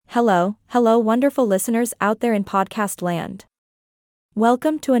Hello, wonderful listeners out there in podcast land.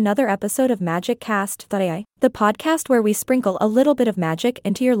 Welcome to another episode of MagicCast.ai, the podcast where we sprinkle a little bit of magic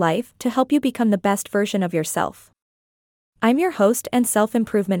into your life to help you become the best version of yourself. I'm your host and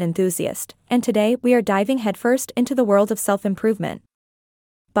self-improvement enthusiast, and today we are diving headfirst into the world of self-improvement.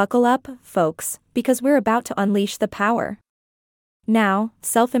 Buckle up, folks, because we're about to unleash the power. Now,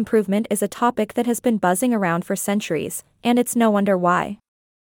 self-improvement is a topic that has been buzzing around for centuries, and it's no wonder why.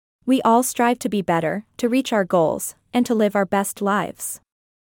 We all strive to be better, to reach our goals, and to live our best lives.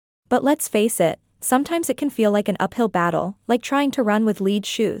 But let's face it, sometimes it can feel like an uphill battle, like trying to run with lead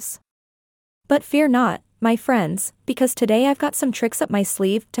shoes. But fear not, my friends, because today I've got some tricks up my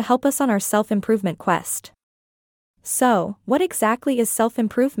sleeve to help us on our self-improvement quest. So, what exactly is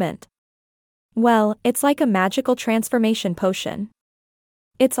self-improvement? Well, it's like a magical transformation potion.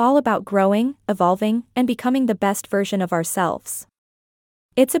 It's all about growing, evolving, and becoming the best version of ourselves.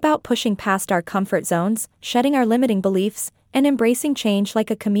 It's about pushing past our comfort zones, shedding our limiting beliefs, and embracing change like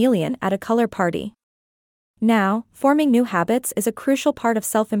a chameleon at a color party. Now, forming new habits is a crucial part of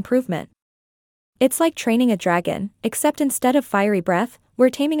self-improvement. It's like training a dragon, except instead of fiery breath, we're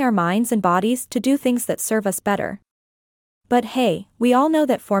taming our minds and bodies to do things that serve us better. But hey, we all know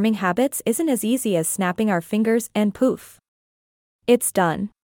that forming habits isn't as easy as snapping our fingers and poof. It's done.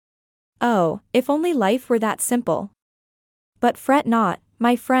 Oh, if only life were that simple. But fret not,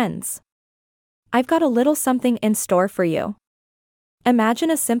 my friends. I've got a little something in store for you.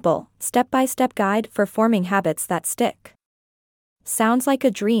 Imagine a simple, step-by-step guide for forming habits that stick. Sounds like a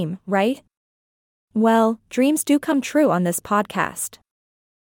dream, right? Well, dreams do come true on this podcast.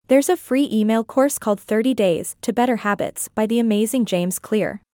 There's a free email course called 30 Days to Better Habits by the amazing James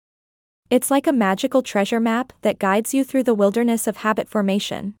Clear. It's like a magical treasure map that guides you through the wilderness of habit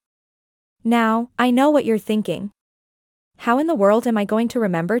formation. Now, I know what you're thinking. How in the world am I going to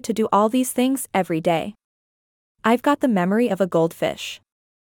remember to do all these things every day? I've got the memory of a goldfish.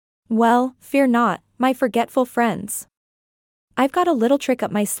 Well, fear not, my forgetful friends. I've got a little trick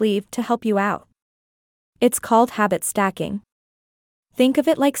up my sleeve to help you out. It's called habit stacking. Think of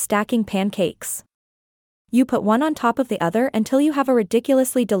it like stacking pancakes. You put one on top of the other until you have a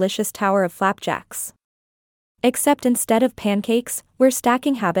ridiculously delicious tower of flapjacks. Except instead of pancakes, we're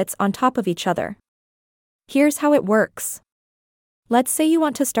stacking habits on top of each other. Here's how it works. Let's say you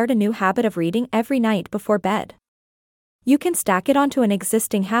want to start a new habit of reading every night before bed. You can stack it onto an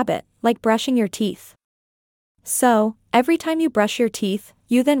existing habit, like brushing your teeth. So, every time you brush your teeth,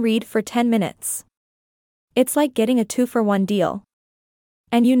 you then read for 10 minutes. It's like getting a 2-for-1 deal.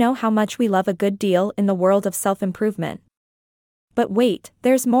 And you know how much we love a good deal in the world of self-improvement. But wait,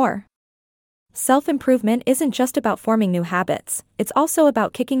 there's more. Self-improvement isn't just about forming new habits, it's also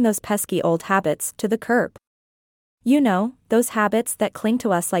about kicking those pesky old habits to the curb. You know, those habits that cling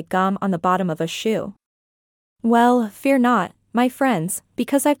to us like gum on the bottom of a shoe. Well, fear not, my friends,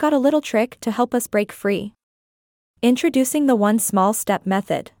 because I've got a little trick to help us break free. Introducing the one small step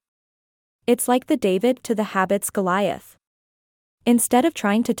method. It's like the David to the habits Goliath. Instead of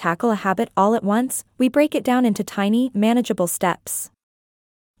trying to tackle a habit all at once, we break it down into tiny, manageable steps.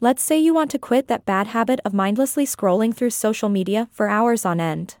 Let's say you want to quit that bad habit of mindlessly scrolling through social media for hours on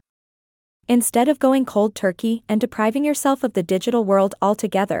end. Instead of going cold turkey and depriving yourself of the digital world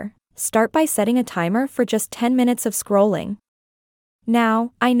altogether, start by setting a timer for just 10 minutes of scrolling.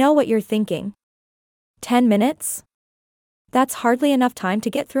 Now, I know what you're thinking. 10 minutes? That's hardly enough time to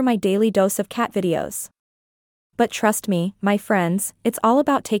get through my daily dose of cat videos. But trust me, my friends, it's all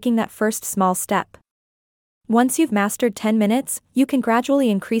about taking that first small step. Once you've mastered 10 minutes, you can gradually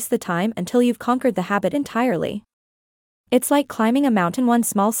increase the time until you've conquered the habit entirely. It's like climbing a mountain one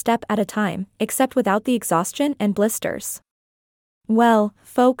small step at a time, except without the exhaustion and blisters. Well,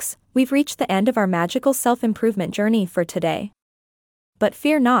 folks, we've reached the end of our magical self-improvement journey for today. But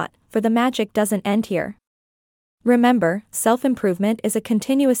fear not, for the magic doesn't end here. Remember, self-improvement is a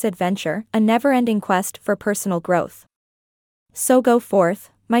continuous adventure, a never-ending quest for personal growth. So go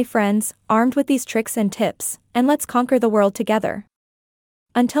forth, my friends, armed with these tricks and tips, and let's conquer the world together.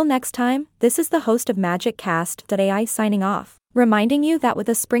 Until next time, this is the host of MagicCast.ai signing off, reminding you that with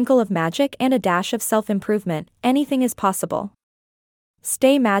a sprinkle of magic and a dash of self-improvement, anything is possible.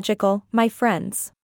 Stay magical, my friends.